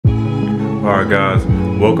Alright guys,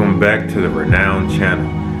 welcome back to the Renown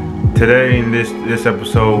channel. Today in this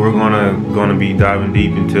episode we're gonna be diving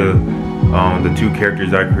deep into the two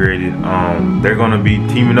characters I created. They're gonna be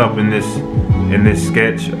teaming up in this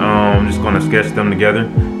sketch. I'm just gonna sketch them together,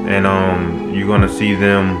 and you're gonna see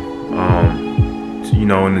them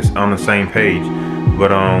on the same page.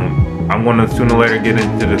 But I'm gonna sooner or later get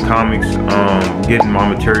into the comics, getting my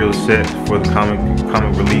materials set for the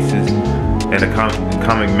comic releases and the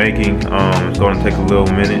comic making. It's going to take a little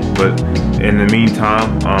minute, but in the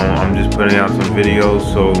meantime, I'm just putting out some videos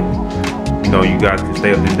so you guys can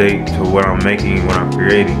stay up to date to what I'm making and what I'm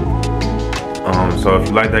creating. So if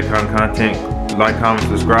you like that kind of content, like, comment,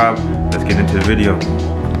 subscribe. Let's get into the video.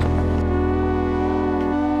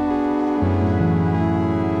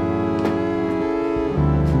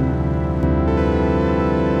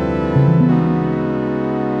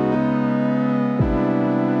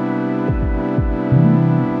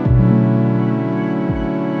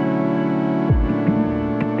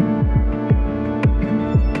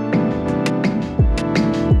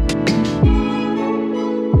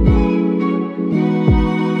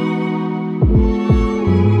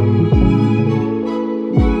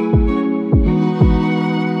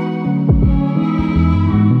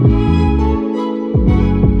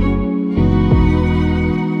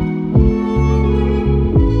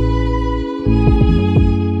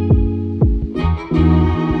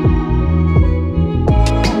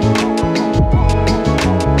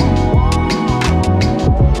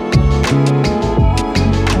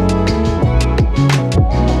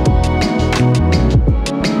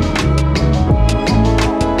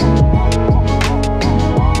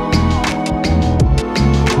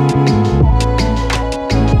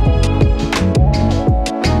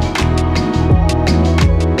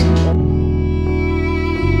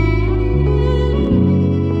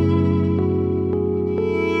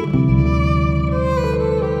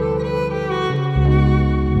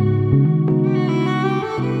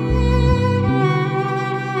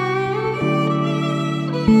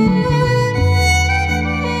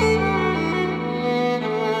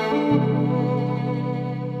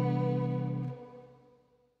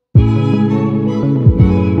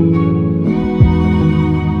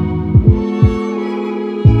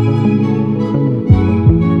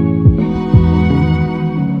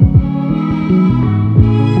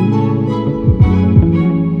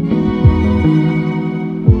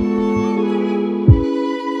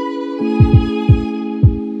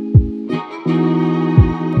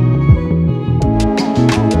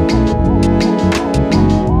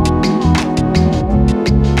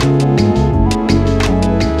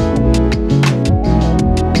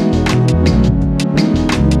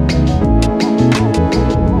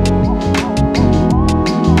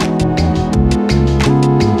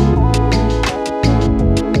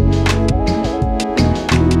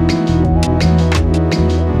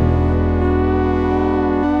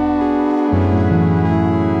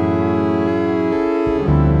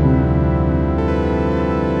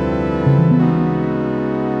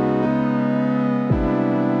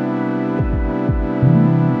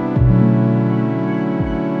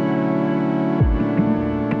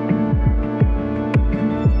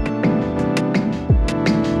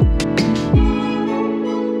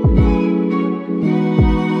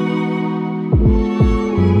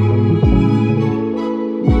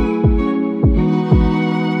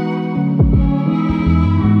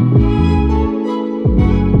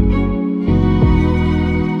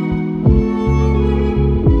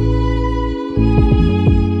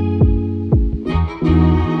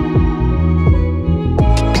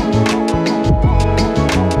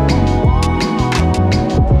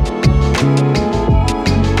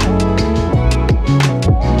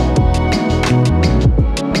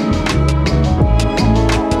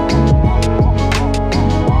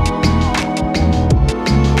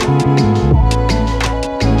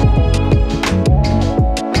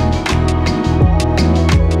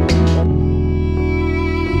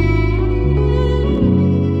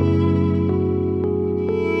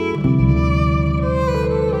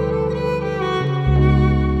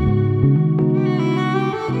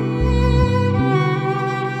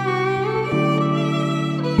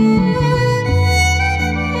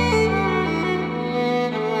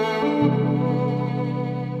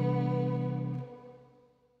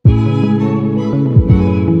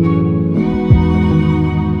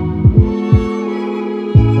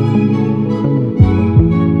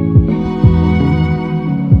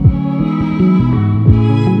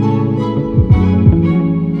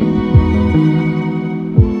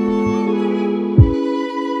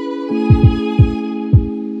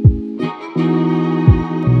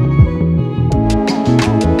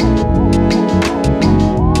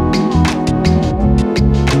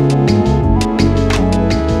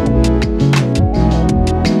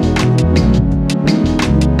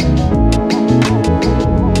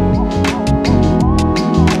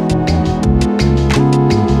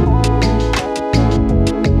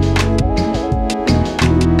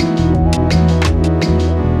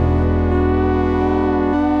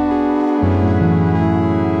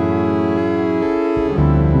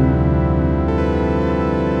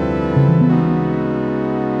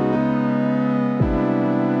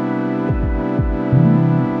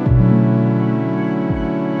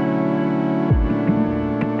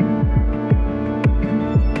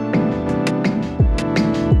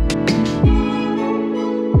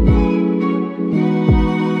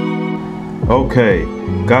 Okay,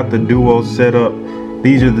 got the duo set up.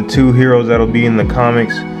 These are the two heroes that'll be in the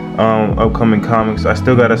comics, upcoming comics. I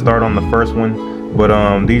still gotta start on the first one,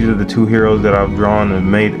 but these are the two heroes that I've drawn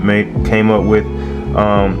and came up with.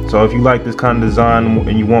 So if you like this kind of design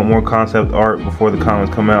and you want more concept art before the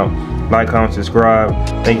comics come out, like, comment, subscribe.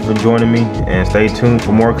 Thank you for joining me, and stay tuned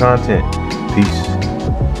for more content. Peace.